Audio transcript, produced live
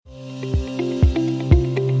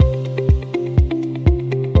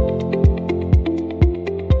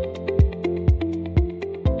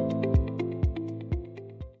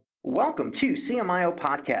to CMIO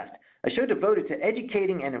Podcast, a show devoted to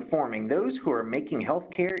educating and informing those who are making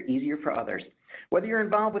healthcare easier for others. Whether you're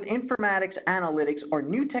involved with informatics, analytics, or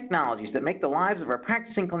new technologies that make the lives of our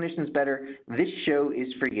practicing clinicians better, this show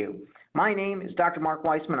is for you. My name is Dr. Mark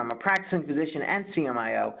Weissman. I'm a practicing physician and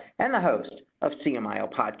CMIO, and the host of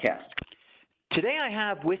CMIO Podcast. Today I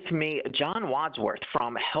have with me John Wadsworth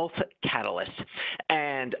from Health Catalyst.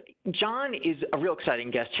 And John is a real exciting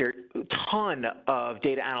guest here, a ton of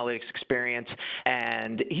data analytics experience,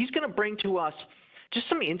 and he's going to bring to us just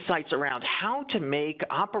some insights around how to make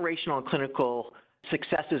operational and clinical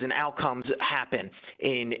successes and outcomes happen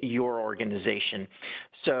in your organization.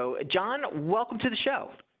 So, John, welcome to the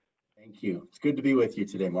show. Thank you. It's good to be with you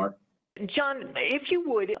today, Mark. John, if you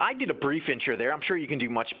would, I did a brief intro there. I'm sure you can do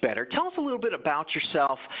much better. Tell us a little bit about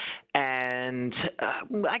yourself and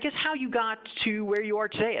I guess how you got to where you are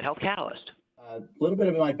today at Health Catalyst. A little bit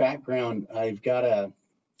of my background. I've got a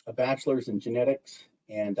bachelor's in genetics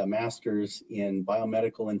and a master's in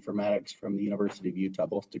biomedical informatics from the University of Utah,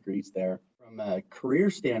 both degrees there. From a career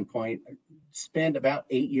standpoint, I spent about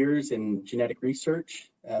 8 years in genetic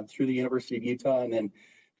research through the University of Utah, and then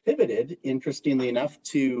pivoted, interestingly enough,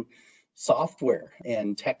 to software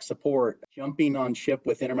and tech support, jumping on ship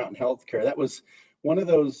with Intermountain Healthcare. That was one of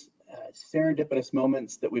those serendipitous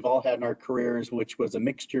moments that we've all had in our careers, which was a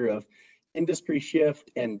mixture of industry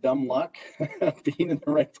shift and dumb luck, being in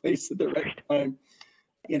the right place at the right time.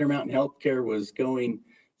 Intermountain Healthcare was going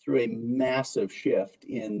through a massive shift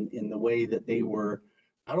in the way that they were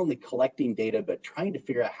not only collecting data, but trying to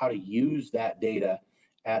figure out how to use that data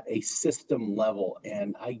at a system level.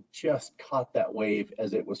 And I just caught that wave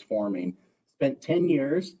as it was forming. Spent 10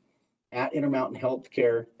 years at Intermountain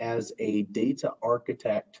Healthcare as a data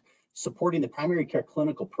architect, supporting the primary care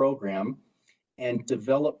clinical program, and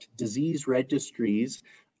developed disease registries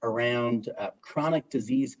around chronic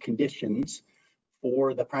disease conditions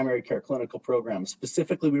for the primary care clinical program.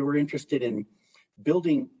 Specifically, we were interested in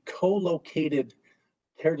building co-located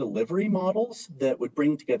care delivery models that would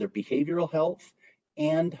bring together behavioral health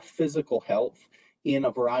and physical health in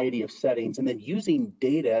a variety of settings, and then using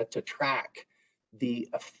data to track the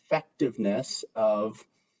effectiveness of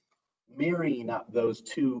marrying up those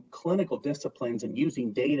two clinical disciplines and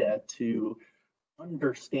using data to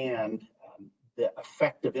understand the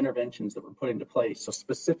effective interventions that were put into place. So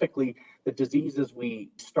specifically, the diseases we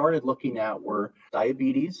started looking at were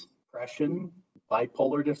diabetes, depression,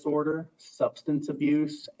 bipolar disorder, substance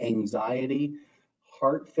abuse, anxiety,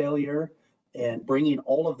 heart failure, and bringing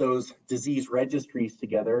all of those disease registries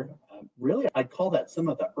together. Really, I'd call that some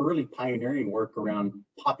of the early pioneering work around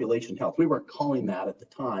population health. We weren't calling that at the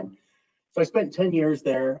time. So I spent 10 years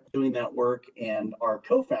there doing that work, and our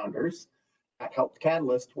co-founders at Health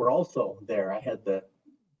Catalyst were also there. I had the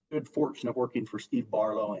good fortune of working for Steve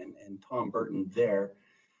Barlow and Tom Burton there.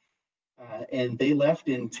 And they left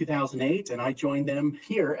in 2008, and I joined them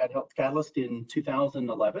here at Health Catalyst in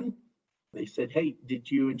 2011. They said, "Hey, did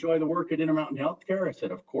you enjoy the work at Intermountain Healthcare?" I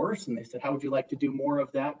said, "Of course." And they said, "How would you like to do more of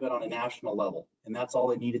that, but on a national level?" And that's all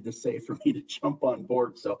they needed to say for me to jump on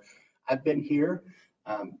board. So I've been here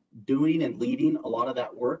doing and leading a lot of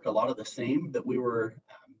that work, a lot of the same that we were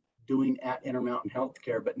doing at Intermountain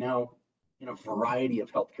Healthcare, but now in a variety of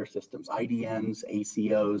healthcare systems, IDNs,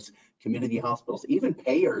 ACOs, community hospitals, even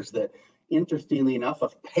payers that, interestingly enough,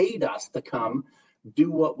 have paid us to come do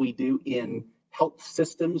what we do in health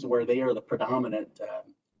systems where they are the predominant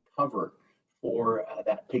cover for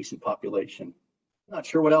that patient population. I'm not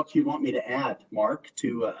sure what else you'd want me to add, Mark,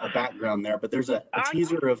 to a background there, but there's a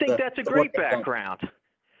teaser of I think that's a great background.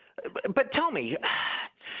 But tell me,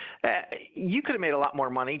 you could have made a lot more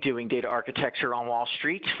money doing data architecture on Wall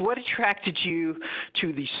Street. What attracted you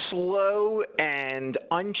to the slow and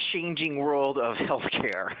unchanging world of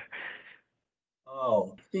healthcare?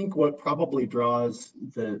 Oh, I think what probably draws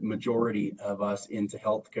the majority of us into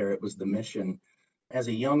healthcare, it was the mission. As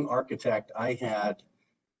a young architect, I had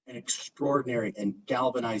an extraordinary and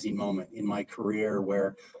galvanizing moment in my career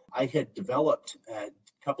where I had developed a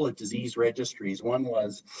couple of disease registries. One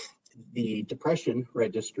was the depression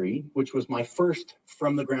registry, which was my first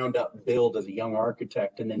from the ground up build as a young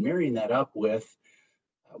architect, and then marrying that up with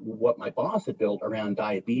what my boss had built around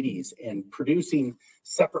diabetes and producing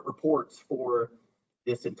separate reports for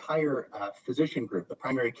this entire physician group, the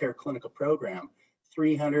primary care clinical program,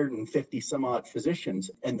 350 some odd physicians.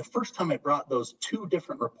 And the first time I brought those two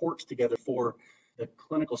different reports together for the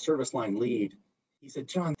clinical service line lead, he said,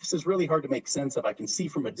 "John, this is really hard to make sense of. I can see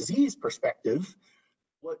from a disease perspective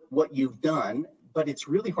what you've done, but it's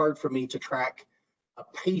really hard for me to track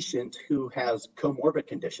a patient who has comorbid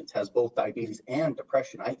conditions, has both diabetes and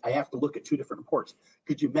depression. I have to look at two different reports.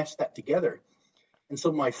 Could you mesh that together? And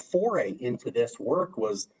so my foray into this work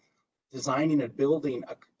was designing and building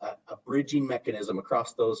a bridging mechanism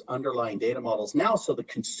across those underlying data models now, so the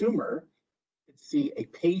consumer could see a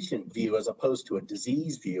patient view as opposed to a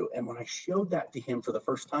disease view. And when I showed that to him for the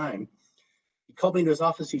first time, he called me into his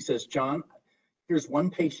office. He says, John, here's one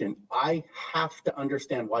patient. I have to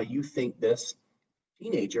understand why you think this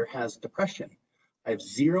teenager has depression. I have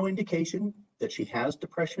zero indication that she has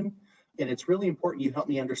depression, and it's really important you help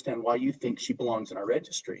me understand why you think she belongs in our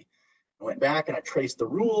registry. I went back and I traced the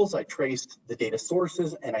rules, I traced the data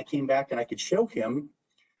sources, and I came back and I could show him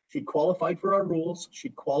she'd qualified for our rules,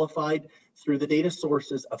 she'd qualified through the data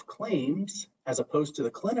sources of claims as opposed to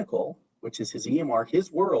the clinical, which is his EMR,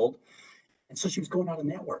 his world. And so she was going out of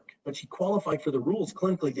network, but she qualified for the rules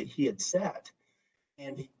clinically that he had set.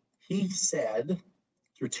 And he said,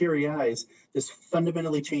 through teary eyes, this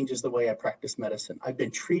fundamentally changes the way I practice medicine. I've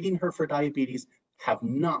been treating her for diabetes, have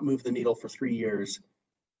not moved the needle for 3 years.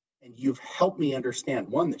 And you've helped me understand,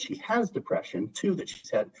 one, that she has depression, two, that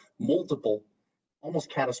she's had multiple,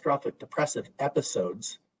 almost catastrophic depressive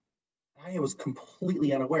episodes. I was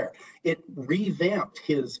completely unaware. It revamped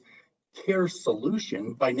his care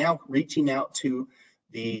solution by now reaching out to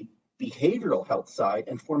the behavioral health side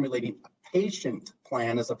and formulating a patient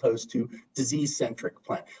plan as opposed to disease-centric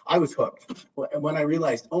plan. I was hooked when I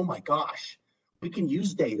realized, oh my gosh, we can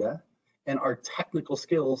use data and our technical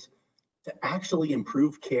skills to actually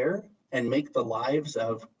improve care and make the lives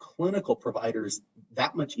of clinical providers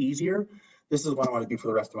that much easier. This is what I want to do for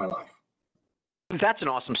the rest of my life. That's an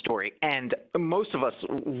awesome story, and most of us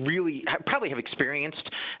really probably have experienced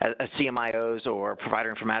as CMIOs or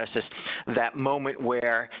provider informaticists that moment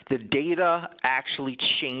where the data actually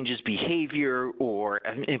changes behavior or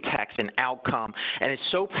impacts an outcome, and it's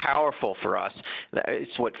so powerful for us that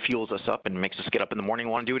it's what fuels us up and makes us get up in the morning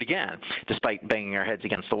and want to do it again, despite banging our heads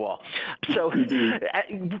against the wall. So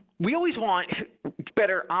we always want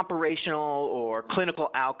better operational or clinical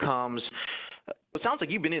outcomes. It sounds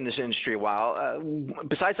like you've been in this industry a while.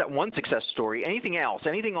 Besides that one success story, anything else?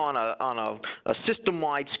 Anything on a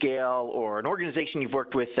system-wide scale or an organization you've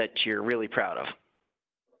worked with that you're really proud of?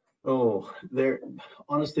 Oh,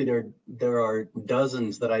 honestly, there are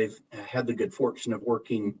dozens that I've had the good fortune of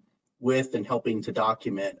working with and helping to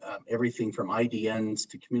document, everything from IDNs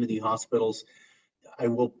to community hospitals. I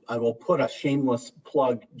will put a shameless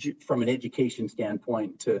plug from an education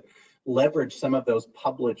standpoint to leverage some of those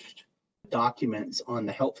published documents on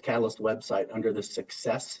the Health Catalyst website under the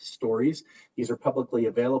success stories. These are publicly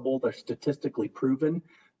available. They're statistically proven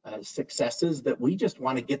successes that we just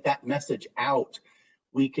want to get that message out.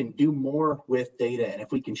 We can do more with data, and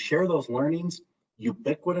if we can share those learnings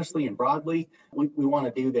ubiquitously and broadly, we want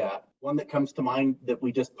to do that. One that comes to mind that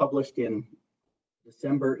we just published in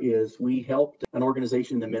December is we helped an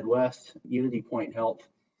organization in the Midwest, Unity Point Health,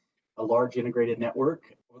 a large integrated network,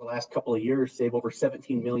 over the last couple of years, save over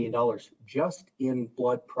 $17 million just in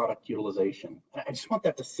blood product utilization. I just want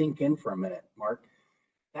that to sink in for a minute, Mark.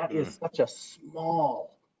 That is such a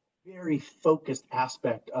small, very focused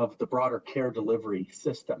aspect of the broader care delivery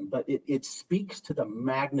system, but it speaks to the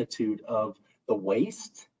magnitude of the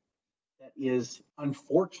waste that is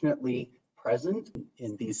unfortunately present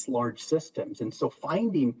in these large systems. And so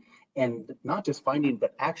finding, and not just finding,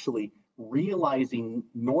 but actually realizing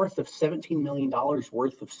north of $17 million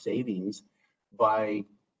worth of savings by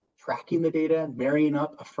tracking the data, marrying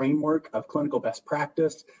up a framework of clinical best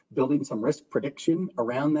practice, building some risk prediction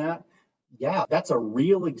around that. Yeah, that's a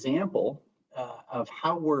real example of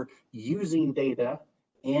how we're using data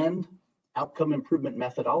and outcome improvement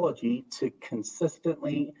methodology to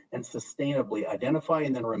consistently and sustainably identify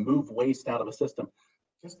and then remove waste out of a system,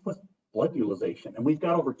 just with blood utilization. And we've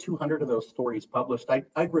got over 200 of those stories published.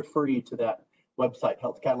 I'd refer you to that website,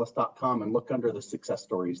 healthcatalyst.com, and look under the success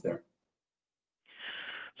stories there.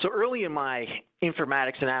 So early in my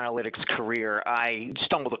informatics and analytics career, I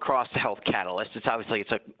stumbled across the Health Catalyst. It's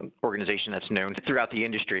an organization that's known throughout the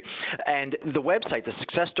industry. And the website, the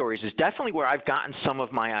success stories, is definitely where I've gotten some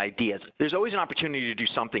of my ideas. There's always an opportunity to do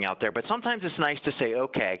something out there, but sometimes it's nice to say,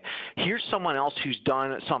 okay, here's someone else who's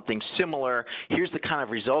done something similar. Here's the kind of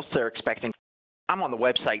results they're expecting. I'm on the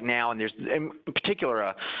website now, and there's in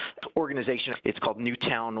particular organization. It's called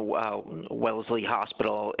Newtown Wellesley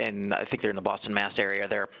Hospital, and I think they're in the Boston, Mass area.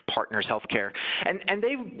 They're Partners Healthcare, and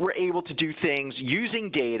they were able to do things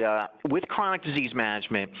using data with chronic disease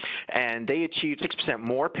management, and they achieved 6%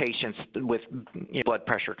 more patients with blood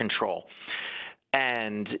pressure control.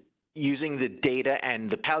 And using the data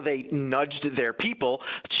and how they nudged their people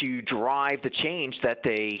to drive the change that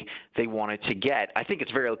they wanted to get. I think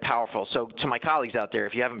it's very powerful. So to my colleagues out there,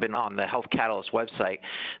 if you haven't been on the Health Catalyst website,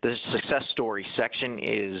 the success story section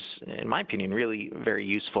is, in my opinion, really very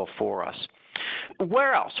useful for us.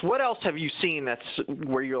 Where else? What else have you seen that's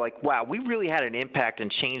where you're like, wow, we really had an impact and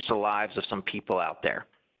changed the lives of some people out there?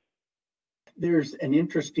 There's an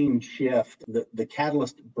interesting shift. The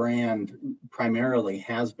Catalyst brand primarily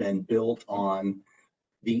has been built on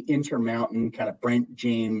the Intermountain kind of Brent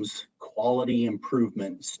James quality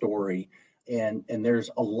improvement story. And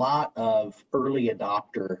there's a lot of early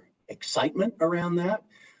adopter excitement around that.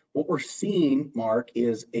 What we're seeing, Mark,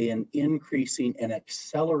 is an increasing and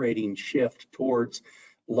accelerating shift towards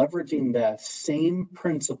leveraging the same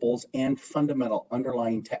principles and fundamental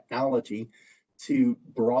underlying technology to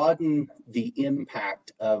broaden the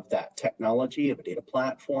impact of that technology, of a data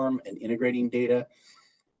platform and integrating data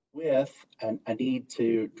with a need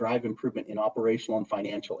to drive improvement in operational and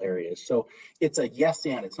financial areas. So it's a yes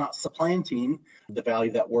and, it's not supplanting the value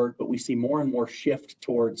of that work, but we see more and more shift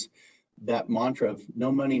towards that mantra of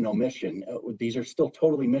no money, no mission. These are still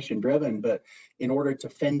totally mission driven, but in order to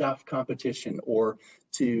fend off competition or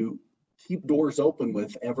to keep doors open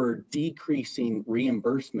with ever decreasing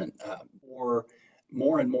reimbursement or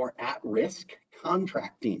more and more at-risk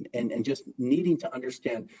contracting and just needing to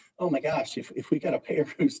understand, oh my gosh, if we got a payer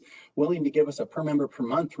who's willing to give us a per member per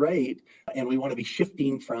month rate and we want to be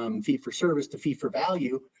shifting from fee for service to fee for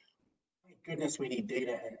value, my goodness, we need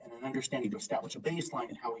data and an understanding to establish a baseline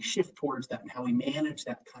and how we shift towards that and how we manage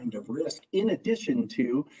that kind of risk, in addition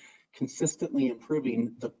to consistently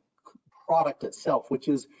improving the product itself, which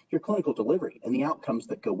is your clinical delivery and the outcomes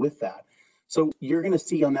that go with that. So you're going to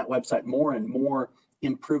see on that website more and more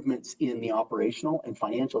improvements in the operational and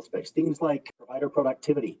financial space, things like provider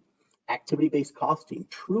productivity, activity-based costing,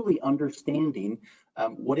 truly understanding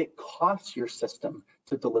what it costs your system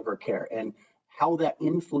to deliver care and how that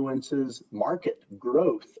influences market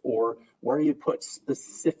growth or where you put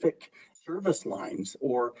specific service lines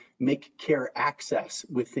or make care access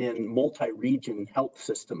within multi-region health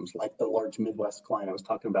systems like the large Midwest client I was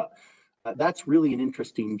talking about. That's really an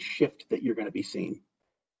interesting shift that you're going to be seeing.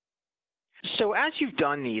 So as you've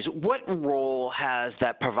done these, what role has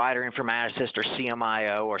that provider informaticist or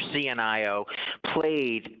CMIO or CNIO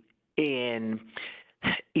played in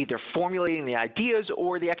either formulating the ideas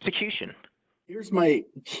or the execution? Here's my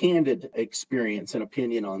candid experience and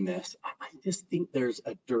opinion on this. I just think there's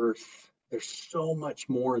a dearth. There's so much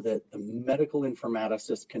more that a medical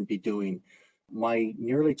informaticist can be doing. My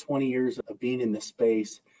nearly 20 years of being in this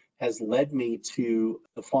space has led me to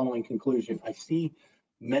the following conclusion. I see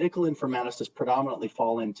medical informaticists predominantly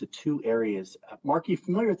fall into two areas. Mark, are you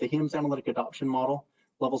familiar with the HIMSS analytic adoption model,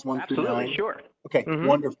 levels 1 through 9? Absolutely, sure. Okay,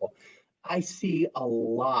 wonderful. I see a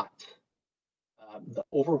lot, the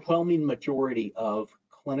overwhelming majority of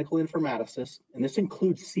clinical informaticists, and this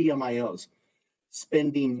includes CMIOs,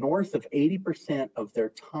 spending north of 80% of their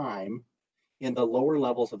time in the lower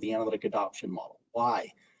levels of the analytic adoption model.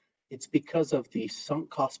 Why? It's because of the sunk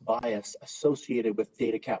cost bias associated with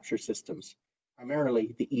data capture systems,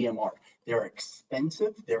 primarily the EMR. They're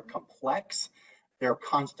expensive, they're complex, they're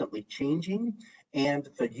constantly changing, and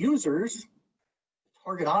the users,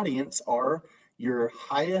 target audience, are your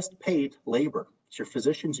highest paid labor. It's your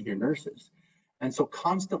physicians and your nurses. And so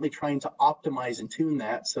constantly trying to optimize and tune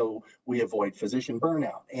that so we avoid physician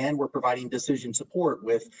burnout. And we're providing decision support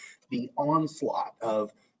with the onslaught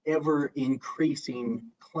of ever increasing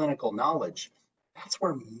clinical knowledge. That's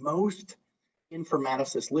where most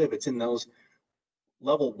informaticists live. It's in those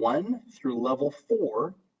level 1 through level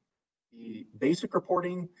 4, the basic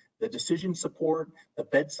reporting, the decision support, the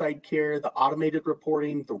bedside care, the automated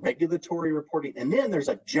reporting, the regulatory reporting. And then there's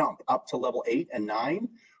a jump up to level 8 and 9,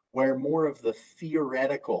 where more of the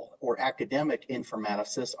theoretical or academic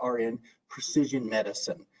informaticists are in precision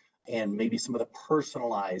medicine and maybe some of the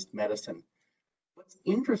personalized medicine. What's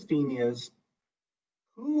interesting is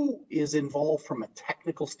who is involved from a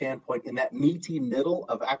technical standpoint in that meaty middle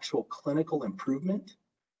of actual clinical improvement.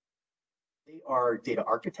 They are data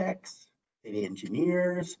architects, data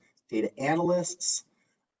engineers, data analysts,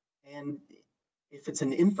 and if it's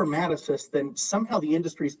an informaticist, then somehow the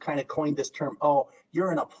industry's kind of coined this term, oh,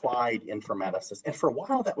 you're an applied informaticist. And for a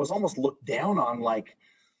while, that was almost looked down on, like,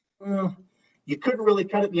 you couldn't really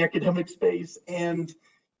cut it in the academic space, and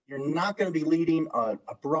you're not going to be leading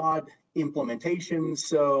a broad implementation,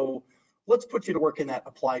 so let's put you to work in that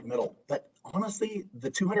applied middle. But honestly, the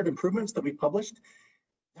 200 improvements that we published,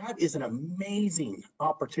 that is an amazing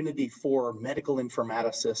opportunity for medical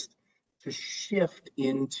informaticists to shift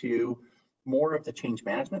into more of the change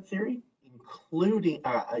management theory, including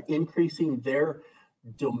increasing their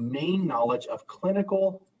domain knowledge of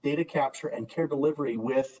clinical data capture and care delivery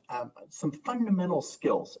with some fundamental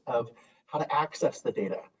skills of how to access the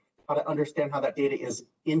data, how to understand how that data is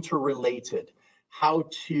interrelated, how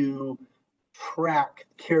to track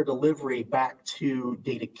care delivery back to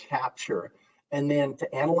data capture, and then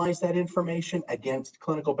to analyze that information against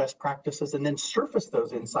clinical best practices and then surface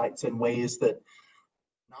those insights in ways that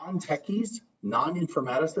non-techies,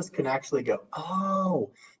 non-informaticists can actually go, oh,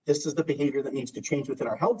 this is the behavior that needs to change within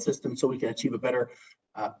our health system so we can achieve a better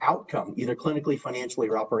outcome, either clinically, financially,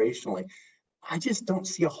 or operationally. I just don't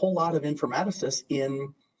see a whole lot of informaticists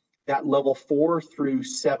in that level 4 through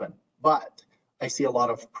 7, but I see a lot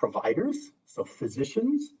of providers, so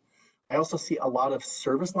physicians. I also see a lot of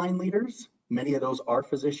service line leaders. Many of those are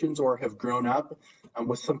physicians or have grown up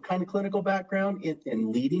with some kind of clinical background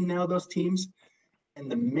in leading now those teams.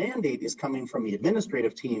 And the mandate is coming from the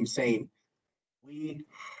administrative team saying, we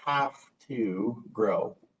have to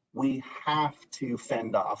grow. We have to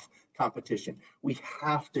fend off competition. We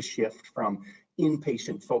have to shift from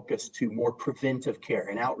inpatient focus to more preventive care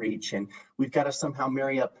and outreach. And we've got to somehow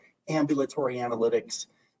marry up ambulatory analytics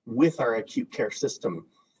with our acute care system.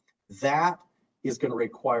 That is going to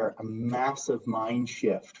require a massive mind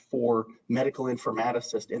shift for medical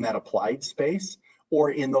informaticists in that applied space,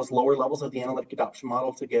 or in those lower levels of the analytic adoption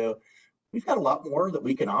model, to go, we've got a lot more that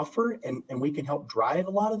we can offer and we can help drive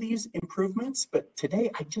a lot of these improvements. But today,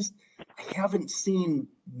 I haven't seen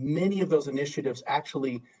many of those initiatives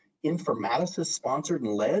actually informaticist sponsored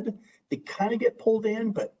and led. They kind of get pulled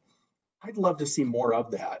in, but I'd love to see more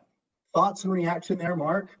of that. Thoughts and reaction there,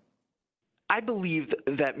 Mark? I believe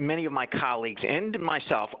that many of my colleagues and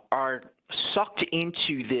myself are sucked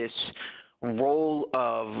into this role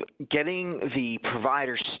of getting the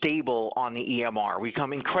provider stable on the EMR. We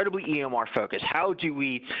become incredibly EMR focused. How do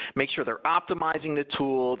we make sure they're optimizing the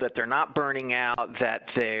tool, that they're not burning out, that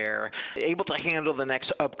they're able to handle the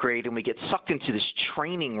next upgrade, and we get sucked into this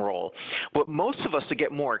training role. What most of us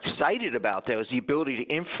get more excited about, though, is the ability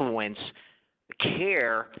to influence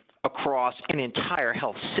care across an entire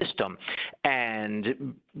health system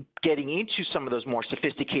and getting into some of those more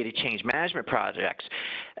sophisticated change management projects.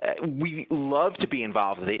 We love to be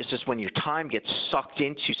involved with it. It's just when your time gets sucked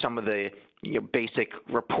into some of the basic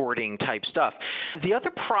reporting type stuff. The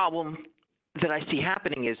other problem that I see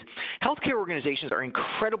happening is healthcare organizations are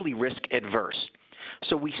incredibly risk adverse.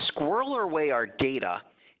 So we squirrel our data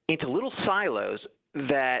into little silos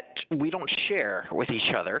that we don't share with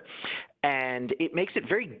each other. And it makes it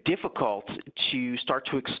very difficult to start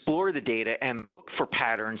to explore the data and look for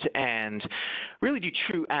patterns and really do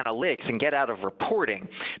true analytics and get out of reporting.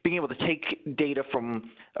 Being able to take data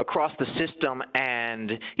from across the system,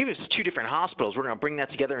 and even if it's 2 different hospitals, we're going to bring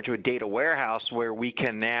that together into a data warehouse where we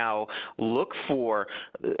can now look for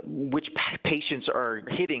which patients are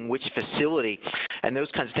hitting which facility and those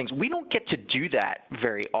kinds of things. We don't get to do that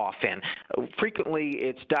very often. Frequently,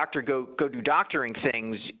 it's doctor go do doctoring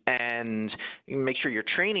things and make sure you're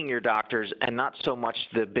training your doctors and not so much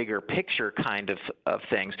the bigger picture kind of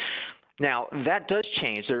things. Now, that does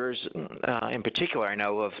change. There's, in particular, I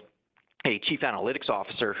know of a chief analytics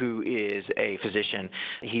officer who is a physician.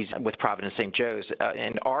 He's with Providence St. Joe's,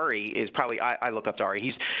 and Ari is probably, I look up to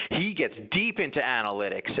Ari. He gets deep into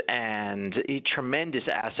analytics and a tremendous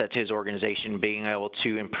asset to his organization being able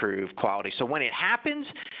to improve quality. So when it happens,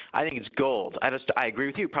 I think it's gold. I agree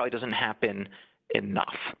with you. It probably doesn't happen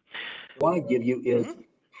enough. What I want to give you is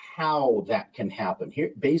how that can happen.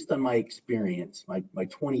 Here, based on my experience, my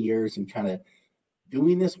 20 years in kind of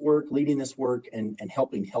doing this work, leading this work, and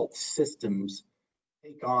helping health systems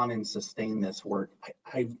take on and sustain this work,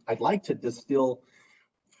 I'd like to distill,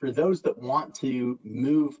 for those that want to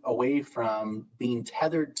move away from being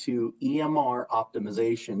tethered to EMR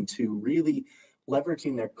optimization to really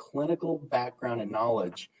leveraging their clinical background and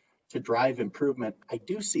knowledge to drive improvement. I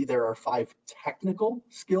do see there are 5 technical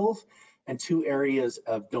skills and 2 areas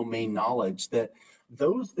of domain knowledge that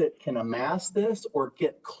those that can amass this or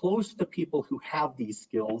get close to people who have these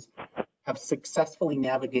skills have successfully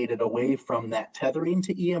navigated away from that tethering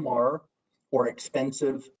to EMR or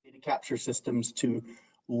expensive data capture systems to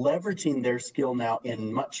leveraging their skill now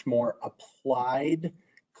in much more applied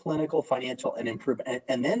clinical, financial, and improvement,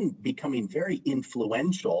 and then becoming very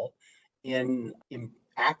influential in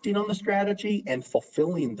acting on the strategy and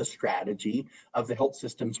fulfilling the strategy of the health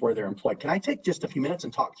systems where they're employed. Can I take just a few minutes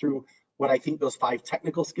and talk through what I think those 5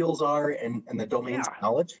 technical skills are and the domains of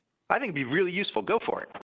knowledge? I think it'd be really useful. Go for it.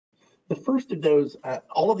 The first of those,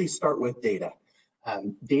 all of these start with data.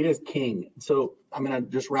 Data is king. So I'm going to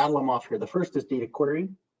just rattle them off here. The first is data query,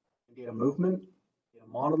 data movement, data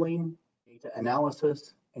modeling, data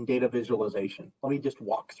analysis, and data visualization. Let me just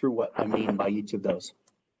walk through what I mean by each of those.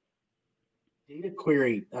 Data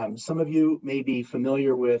query, some of you may be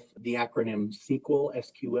familiar with the acronym SQL,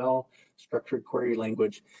 SQL, Structured Query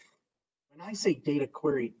Language. When I say data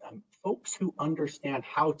query, folks who understand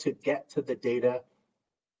how to get to the data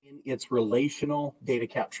in its relational data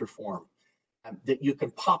capture form, that you can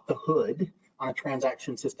pop the hood on a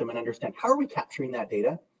transaction system and understand how are we capturing that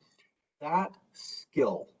data. That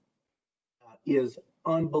skill is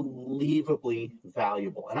unbelievably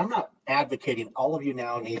valuable. And I'm not advocating all of you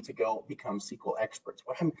now need to go become SQL experts.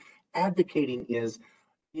 What I'm advocating is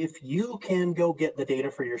if you can go get the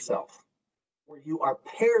data for yourself, or you are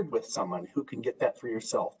paired with someone who can get that for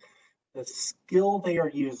yourself, the skill they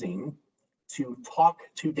are using to talk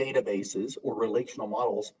to databases or relational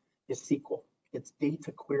models is SQL. It's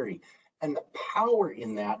data query. And the power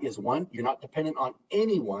in that is, one, you're not dependent on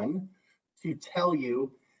anyone to tell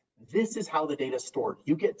you this is how the data is stored.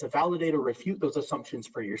 You get to validate or refute those assumptions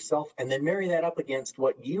for yourself and then marry that up against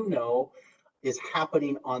what you know is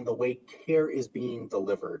happening on the way care is being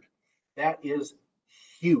delivered. That is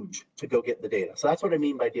huge to go get the data. So that's what I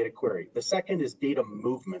mean by data query. The second is data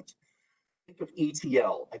movement. Think of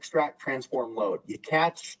ETL, extract, transform, load. You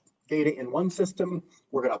catch data in one system,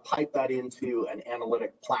 we're going to pipe that into an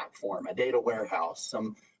analytic platform, a data warehouse,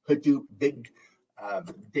 some Hadoop big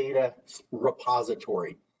data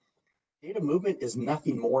repository. Data movement is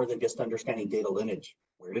nothing more than just understanding data lineage.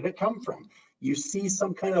 Where did it come from? You see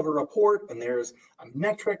some kind of a report and there's a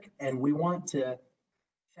metric, and we want to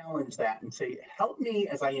challenge that and say, help me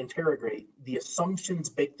as I interrogate the assumptions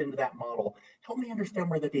baked into that model. Help me understand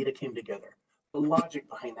where the data came together, the logic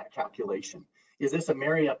behind that calculation. Is this a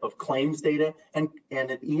marry-up of claims data and an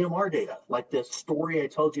EMR data, like the story I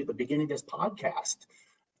told you at the beginning of this podcast?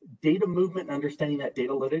 Data movement and understanding that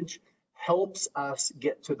data lineage helps us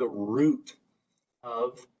get to the root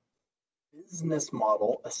of business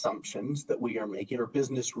model assumptions that we are making, or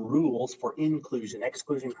business rules for inclusion,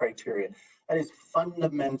 exclusion criteria. That is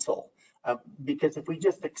fundamental, because if we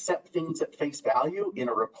just accept things at face value in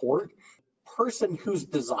a report, the person who's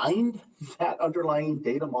designed that underlying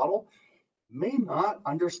data model may not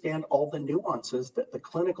understand all the nuances that the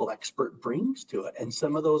clinical expert brings to it. And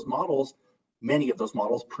some of those models, many of those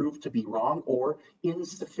models, prove to be wrong or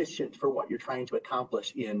insufficient for what you're trying to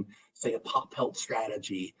accomplish in, say, a pop health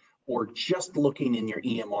strategy, or just looking in your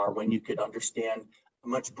EMR when you could understand a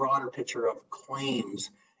much broader picture of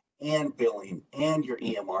claims and billing and your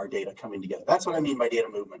EMR data coming together. That's what I mean by data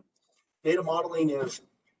movement. Data modeling is,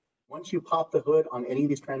 once you pop the hood on any of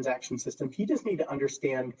these transaction systems, you just need to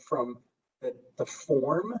understand from the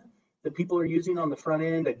form that people are using on the front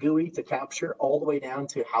end, a GUI to capture, all the way down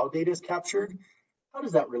to how data is captured. How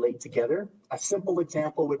does that relate together? A simple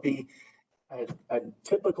example would be a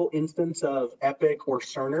typical instance of Epic or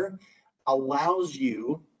Cerner allows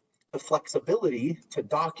you the flexibility to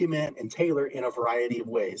document and tailor in a variety of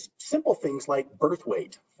ways. Simple things like birth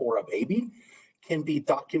weight for a baby can be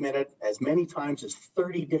documented as many times as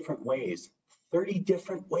 30 different ways. 30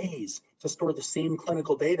 different ways to store the same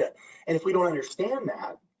clinical data. And if we don't understand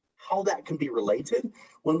that, how that can be related,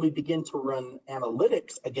 when we begin to run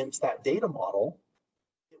analytics against that data model,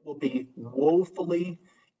 it will be woefully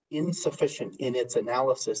insufficient in its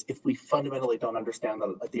analysis if we fundamentally don't understand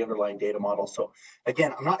the underlying data model. So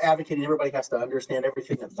again, I'm not advocating everybody has to understand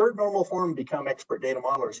everything in third normal form and become expert data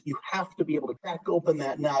modelers. You have to be able to crack open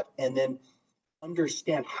that nut and then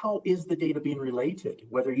understand how is the data being related,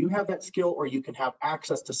 whether you have that skill or you can have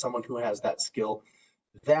access to someone who has that skill.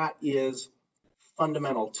 That is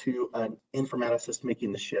fundamental to an informaticist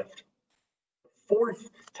making the shift. Fourth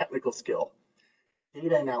technical skill,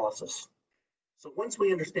 data analysis. So once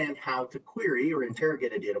we understand how to query or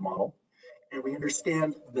interrogate a data model, and we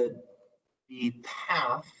understand the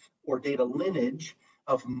path or data lineage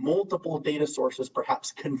of multiple data sources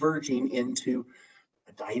perhaps converging into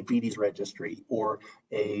a diabetes registry or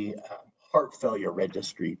a heart failure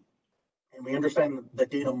registry, and we understand the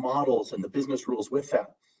data models and the business rules with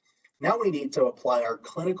that, now we need to apply our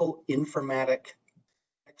clinical informatic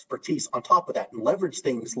expertise on top of that and leverage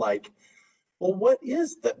things like, well, what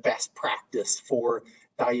is the best practice for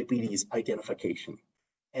diabetes identification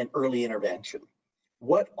and early intervention?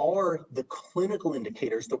 What are the clinical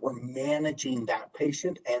indicators that we're managing that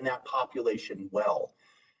patient and that population well?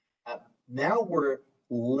 Now we're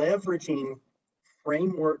leveraging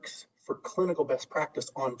frameworks for clinical best practice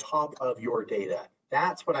on top of your data.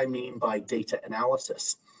 That's what I mean by data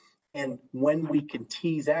analysis. And when we can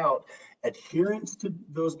tease out adherence to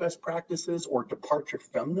those best practices or departure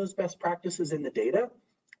from those best practices in the data,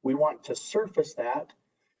 we want to surface that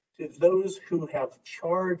to those who have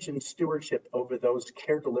charge and stewardship over those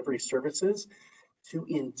care delivery services to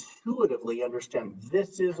intuitively understand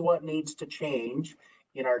this is what needs to change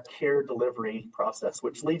in our care delivery process,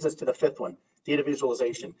 which leads us to the fifth one, data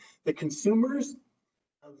visualization. The consumers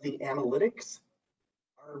of the analytics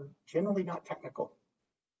are generally not technical.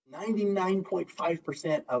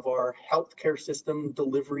 99.5% of our healthcare system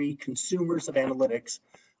delivery consumers of analytics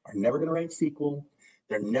are never going to write SQL.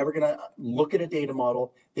 They're never going to look at a data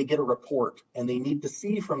model. They get a report, and they need to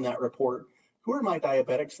see from that report, who are my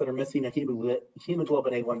diabetics that are missing a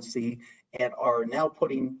hemoglobin A1C and are now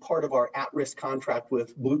putting part of our at-risk contract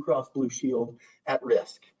with Blue Cross Blue Shield at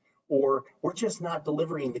risk? Or we're just not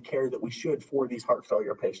delivering the care that we should for these heart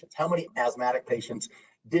failure patients. How many asthmatic patients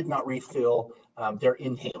did not refill their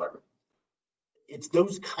inhaler? It's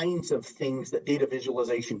those kinds of things that data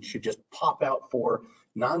visualization should just pop out for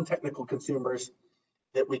non-technical consumers,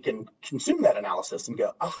 that we can consume that analysis and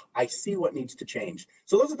go, oh, I see what needs to change.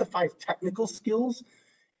 So those are the 5 technical skills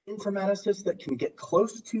informaticists that can get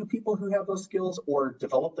close to people who have those skills or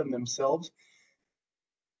develop them themselves,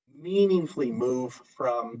 meaningfully move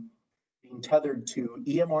from being tethered to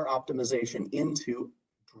EMR optimization into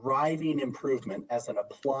driving improvement as an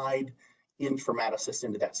applied informaticist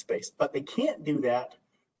into that space. But they can't do that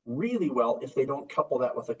really well if they don't couple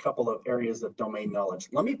that with a couple of areas of domain knowledge.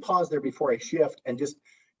 Let me pause there before I shift and just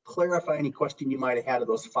clarify any question you might have had of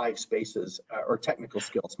those 5 spaces or technical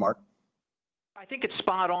skills, Mark. I think it's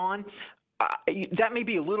spot on. That may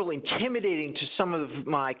be a little intimidating to some of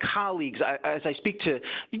my colleagues. As I speak to,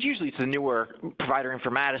 usually it's the newer provider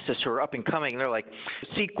informaticists who are up and coming, and they're like,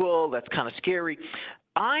 SQL, that's kind of scary.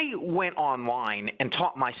 I went online and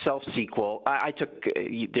taught myself SQL. I took,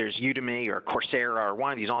 there's Udemy or Coursera or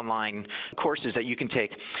one of these online courses that you can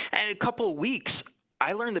take. And in a couple of weeks,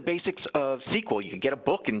 I learned the basics of SQL. You can get a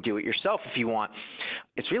book and do it yourself if you want.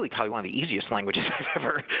 It's really probably one of the easiest languages I've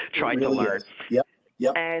ever tried to learn.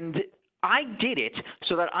 Yep. And I did it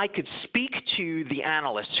so that I could speak to the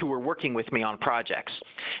analysts who were working with me on projects.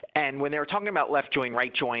 And when they were talking about left join,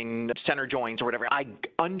 right join, center joins or whatever, I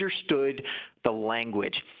understood the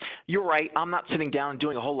language. You're right, I'm not sitting down and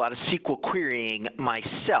doing a whole lot of SQL querying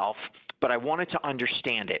myself, but I wanted to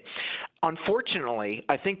understand it. Unfortunately,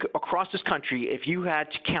 I think across this country, if you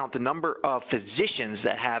had to count the number of physicians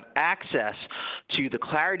that have access to the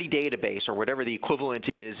Clarity database or whatever the equivalent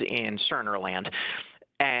is in Cerner land,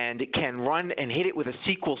 and can run and hit it with a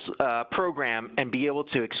SQL program and be able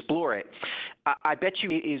to explore it, I bet you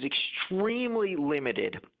it is extremely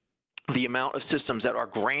limited, the amount of systems that are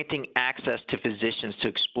granting access to physicians to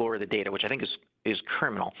explore the data, which I think is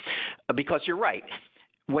criminal. Because you're right,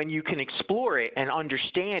 when you can explore it and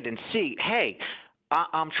understand and see, hey,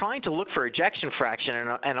 I'm trying to look for ejection fraction,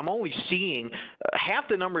 and I'm only seeing half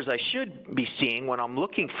the numbers I should be seeing when I'm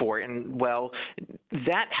looking for it. And, well,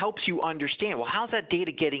 that helps you understand, well, how's that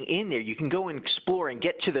data getting in there? You can go and explore and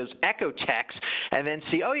get to those echo texts and then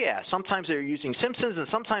see, oh, yeah, sometimes they're using Simpsons and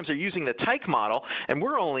sometimes they're using the Tyke model, and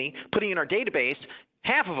we're only putting in our database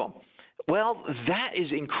half of them. Well, that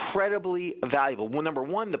is incredibly valuable. Well, number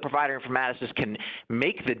one, the provider informaticists can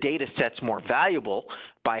make the data sets more valuable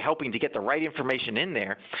by helping to get the right information in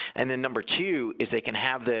there. And then number two is they can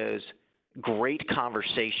have those great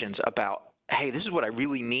conversations about, hey, this is what I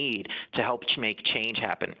really need to help make change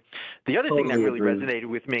happen. The other thing that really resonated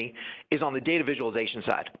with me is on the data visualization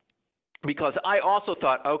side. Because I also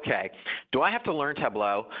thought, okay, do I have to learn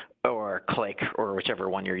Tableau or Qlik or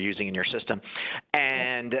whichever one you're using in your system?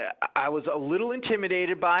 And I was a little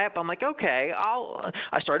intimidated by it. But I'm like, okay,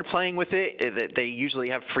 I started playing with it. They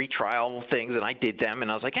usually have free trial things, and I did them.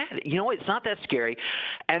 And I was like, you know what, it's not that scary.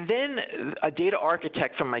 And then a data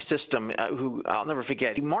architect from my system, who I'll never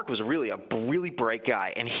forget, Mark was a really bright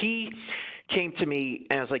guy, and he came to me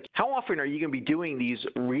and I was like, how often are you going to be doing these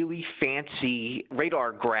really fancy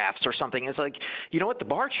radar graphs or something? And it's like, you know what, the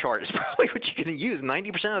bar chart is probably what you're going to use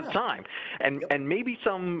 90% of the time. And maybe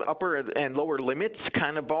some upper and lower limits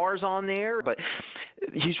kind of bars on there. But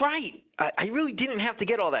he's right. I really didn't have to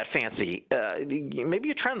get all that fancy.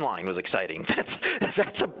 Maybe a trend line was exciting.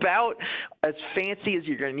 That's about as fancy as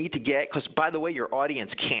you're going to need to get, because, by the way, your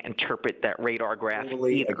audience can't interpret that radar graph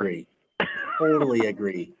Totally either. Agree. Totally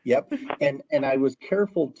agree. Yep. And I was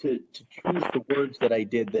careful to choose the words that I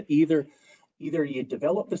did, that either you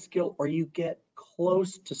develop the skill or you get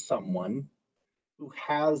close to someone who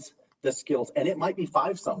has the skills, and it might be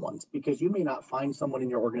 5 someones, because you may not find someone in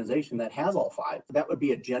your organization that has all 5. That would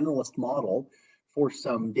be a generalist model for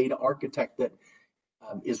some data architect that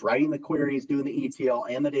is writing the queries, doing the ETL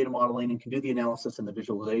and the data modeling, and can do the analysis and the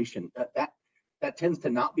visualization. That that tends to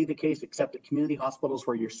not be the case, except at community hospitals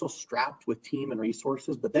where you're so strapped with team and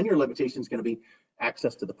resources, but then your limitation is going to be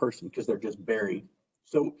access to the person because they're just buried.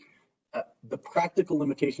 So the practical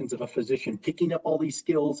limitations of a physician picking up all these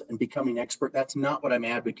skills and becoming expert, that's not what I'm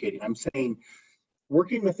advocating. I'm saying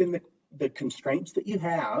working within the constraints that you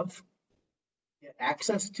have, get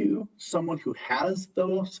access to someone who has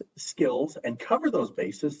those skills and cover those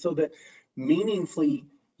bases so that meaningfully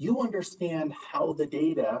you understand how the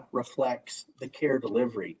data reflects the care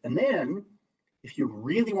delivery. And then if you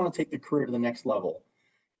really want to take the career to the next level,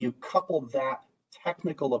 you couple that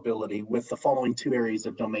technical ability with the following two areas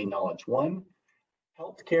of domain knowledge. One,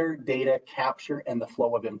 healthcare data capture and the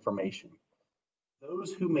flow of information.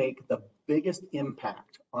 Those who make the biggest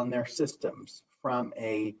impact on their systems from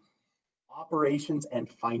a operations and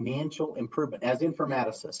financial improvement, as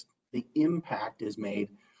informaticists, the impact is made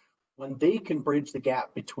when they can bridge the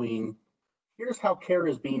gap between here's how care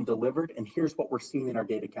is being delivered and here's what we're seeing in our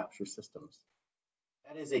data capture systems.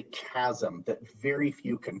 That is a chasm that very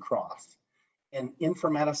few can cross. And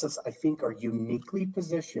informaticists, I think, are uniquely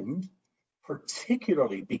positioned,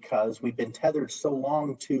 particularly because we've been tethered so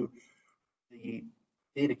long to the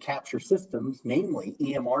data capture systems, namely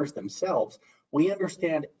EMRs themselves. We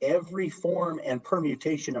understand every form and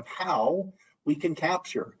permutation of how we can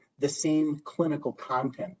capture the same clinical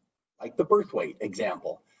content, like the birth weight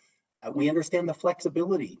example. We understand the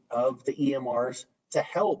flexibility of the EMRs to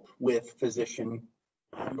help with physician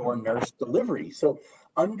or nurse delivery. So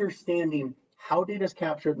understanding how data is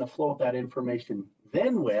captured and the flow of that information,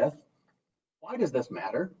 then with, why does this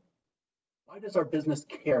matter? Why does our business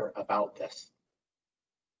care about this?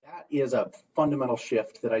 That is a fundamental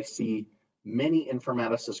shift that I see many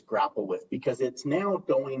informaticists grapple with, because it's now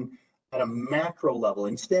going at a macro level.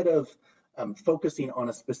 Instead of focusing on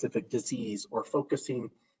a specific disease or focusing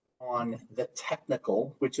on the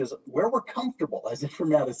technical, which is where we're comfortable as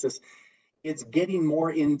informaticists, it's getting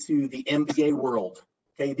more into the MBA world.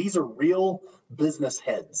 Okay, these are real business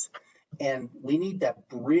heads, and we need that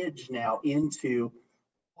bridge now into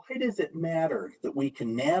why does it matter that we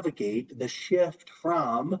can navigate the shift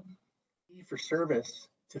from fee for service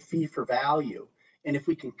to fee for value? And if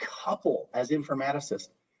we can couple as informaticists,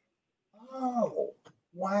 oh,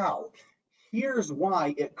 wow, here's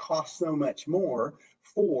why it costs so much more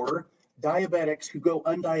for diabetics who go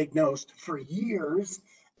undiagnosed for years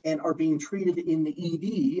and are being treated in the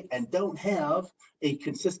ED and don't have a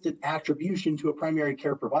consistent attribution to a primary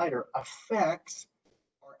care provider affects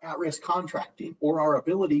our at-risk contracting or our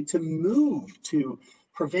ability to move to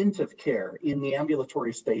preventive care in the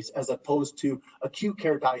ambulatory space as opposed to acute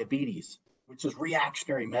care diabetes, which is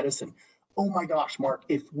reactionary medicine. Oh my gosh, Mark,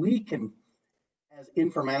 if we can, as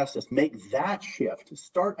informaticists, make that shift,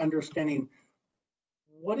 start understanding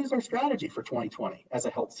what is our strategy for 2020 as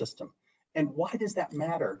a health system, and why does that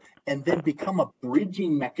matter? And then become a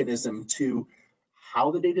bridging mechanism to how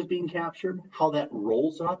the data is being captured, how that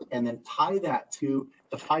rolls up, and then tie that to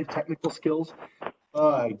the 5 technical skills.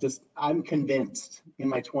 I'm convinced in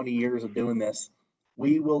my 20 years of doing this,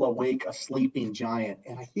 we will awake a sleeping giant.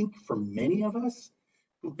 And I think for many of us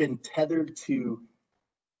who've been tethered to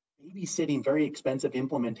babysitting very expensive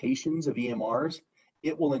implementations of EMRs,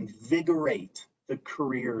 it will invigorate the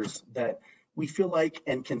careers that we feel like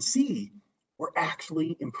and can see we're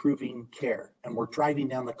actually improving care, and we're driving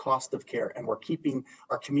down the cost of care, and we're keeping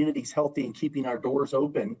our communities healthy and keeping our doors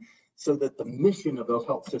open so that the mission of those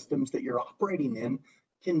health systems that you're operating in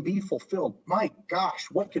can be fulfilled. My gosh,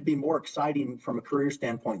 what could be more exciting from a career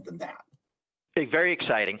standpoint than that? Very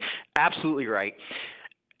exciting. Absolutely right.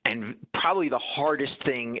 And probably the hardest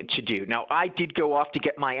thing to do. Now, I did go off to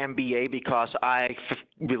get my MBA because I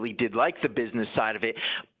really did like the business side of it,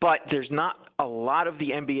 but there's not a lot of the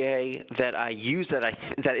MBA that I use that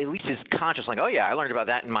at least is conscious, like, oh yeah, I learned about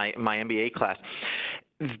that in my MBA class.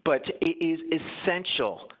 But it is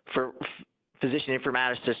essential for physician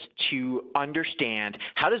informaticists to understand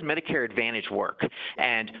how does Medicare Advantage work,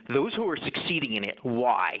 and those who are succeeding in it,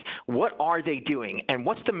 why? What are they doing, and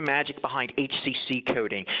what's the magic behind HCC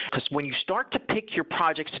coding? Because when you start to pick your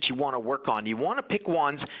projects that you want to work on, you want to pick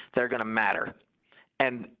ones that are going to matter,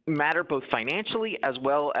 and matter both financially as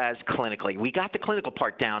well as clinically. We got the clinical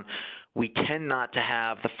part down. We tend not to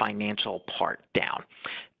have the financial part down.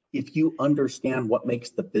 If you understand what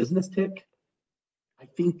makes the business tick,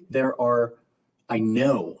 I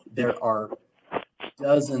know there are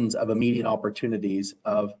dozens of immediate opportunities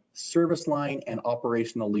of service line and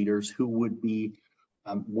operational leaders who would be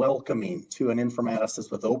welcoming to an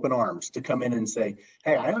informaticist with open arms to come in and say,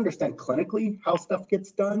 hey, I understand clinically how stuff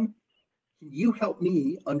gets done. Can you help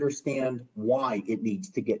me understand why it needs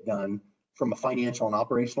to get done from a financial and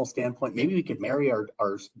operational standpoint. Maybe we could marry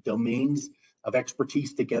our domains of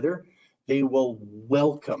expertise together. They will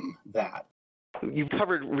welcome that. You've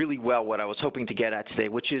covered really well what I was hoping to get at today,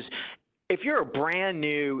 which is if you're a brand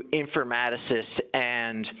new informaticist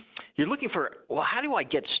and you're looking for, well, how do I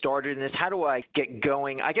get started in this? How do I get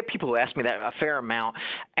going? I get people who ask me that a fair amount,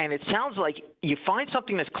 and it sounds like you find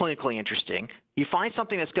something that's clinically interesting. You find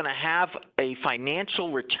something that's going to have a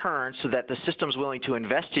financial return so that the system's willing to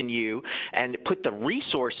invest in you and put the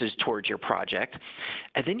resources towards your project.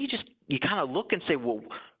 And then you kind of look and say, well,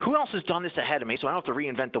 who else has done this ahead of me so I don't have to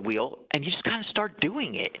reinvent the wheel? And you just kind of start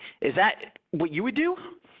doing it. Is that what you would do?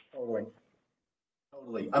 Totally.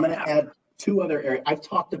 I'm going to add 2 other areas. I've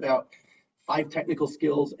talked about 5 technical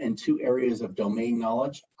skills and 2 areas of domain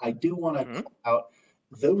knowledge. I do want to call out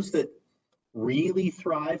those that really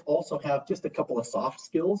thrive also have just a couple of soft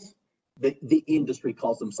skills. The industry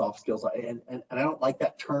calls them soft skills. And I don't like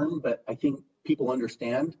that term, but I think people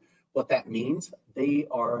understand what that means. They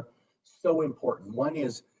are so important. One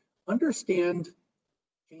is understand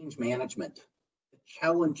change management, the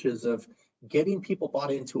challenges of getting people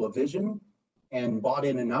bought into a vision and bought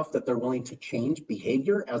in enough that they're willing to change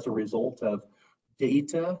behavior as a result of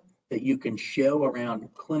data that you can show around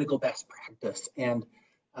clinical best practice, and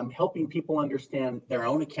helping people understand their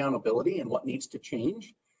own accountability and what needs to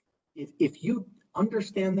change. If you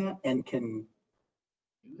understand that and can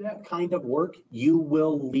do that kind of work, you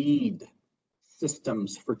will lead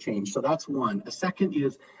systems for change. So that's one. A second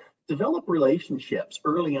is develop relationships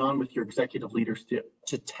early on with your executive leadership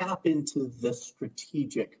to tap into the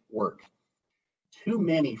strategic work. Too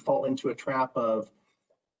many fall into a trap of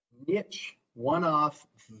niche, one-off,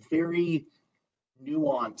 very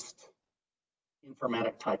nuanced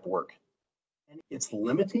informatic type work. And it's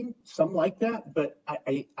limiting, some like that, but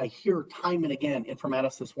I hear time and again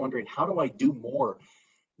informaticists wondering, how do I do more?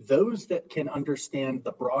 Those that can understand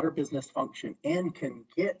the broader business function and can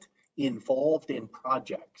get involved in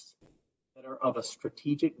projects that are of a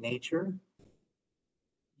strategic nature,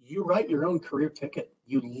 you write your own career ticket.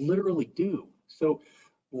 You literally do. So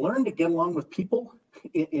learn to get along with people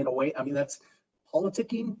in a way. I mean, that's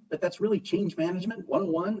politicking, but that's really change management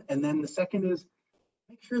 101. And then the second is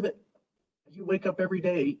make sure that as you wake up every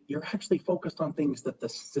day, you're actually focused on things that the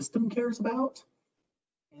system cares about,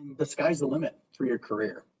 and the sky's the limit for your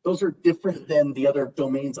career. Those are different than the other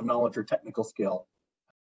domains of knowledge or technical skill.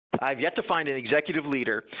 I've yet to find an executive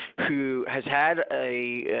leader who has had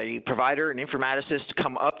a provider, an informaticist,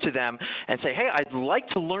 come up to them and say, hey, I'd like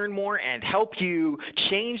to learn more and help you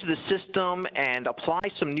change the system and apply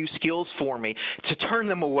some new skills for me, to turn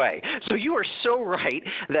them away. So you are so right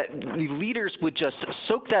that the leaders would just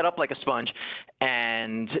soak that up like a sponge,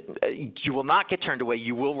 and you will not get turned away.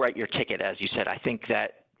 You will write your ticket, as you said. I think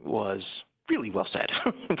that was really well said.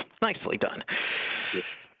 Nicely done.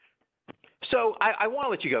 So I want to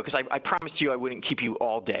let you go because I promised you I wouldn't keep you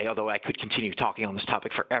all day, although I could continue talking on this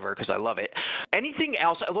topic forever because I love it. Anything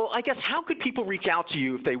else? Well, I guess how could people reach out to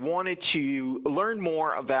you if they wanted to learn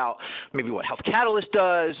more about maybe what Health Catalyst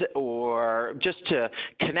does, or just to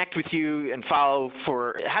connect with you and follow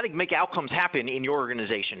for how to make outcomes happen in your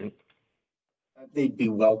organization? They'd be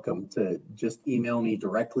welcome to just email me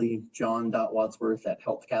directly,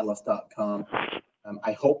 john.wadsworth@healthcatalyst.com.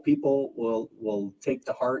 I hope people will take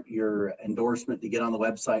to heart your endorsement to get on the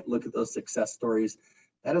website, look at those success stories.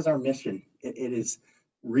 That is our mission. It is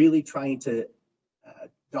really trying to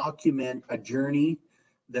document a journey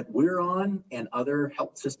that we're on and other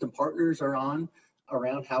health system partners are on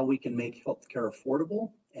around how we can make healthcare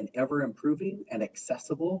affordable and ever improving and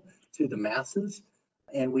accessible to the masses.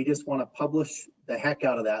 And we just want to publish the heck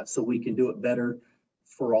out of that so we can do it better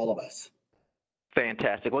for all of us.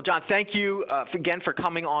 Fantastic. Well, John, thank you again for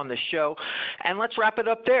coming on the show. And let's wrap it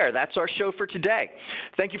up there. That's our show for today.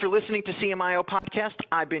 Thank you for listening to CMIO Podcast.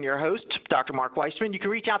 I've been your host, Dr. Mark Weissman. You can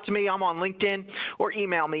reach out to me. I'm on LinkedIn, or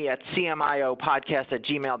email me at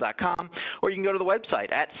cmiopodcast@gmail.com, or you can go to the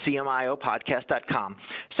website at cmiopodcast.com.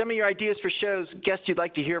 Send me your ideas for shows, guests you'd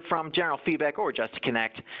like to hear from, general feedback, or just to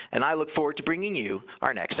connect. And I look forward to bringing you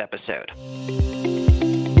our next episode.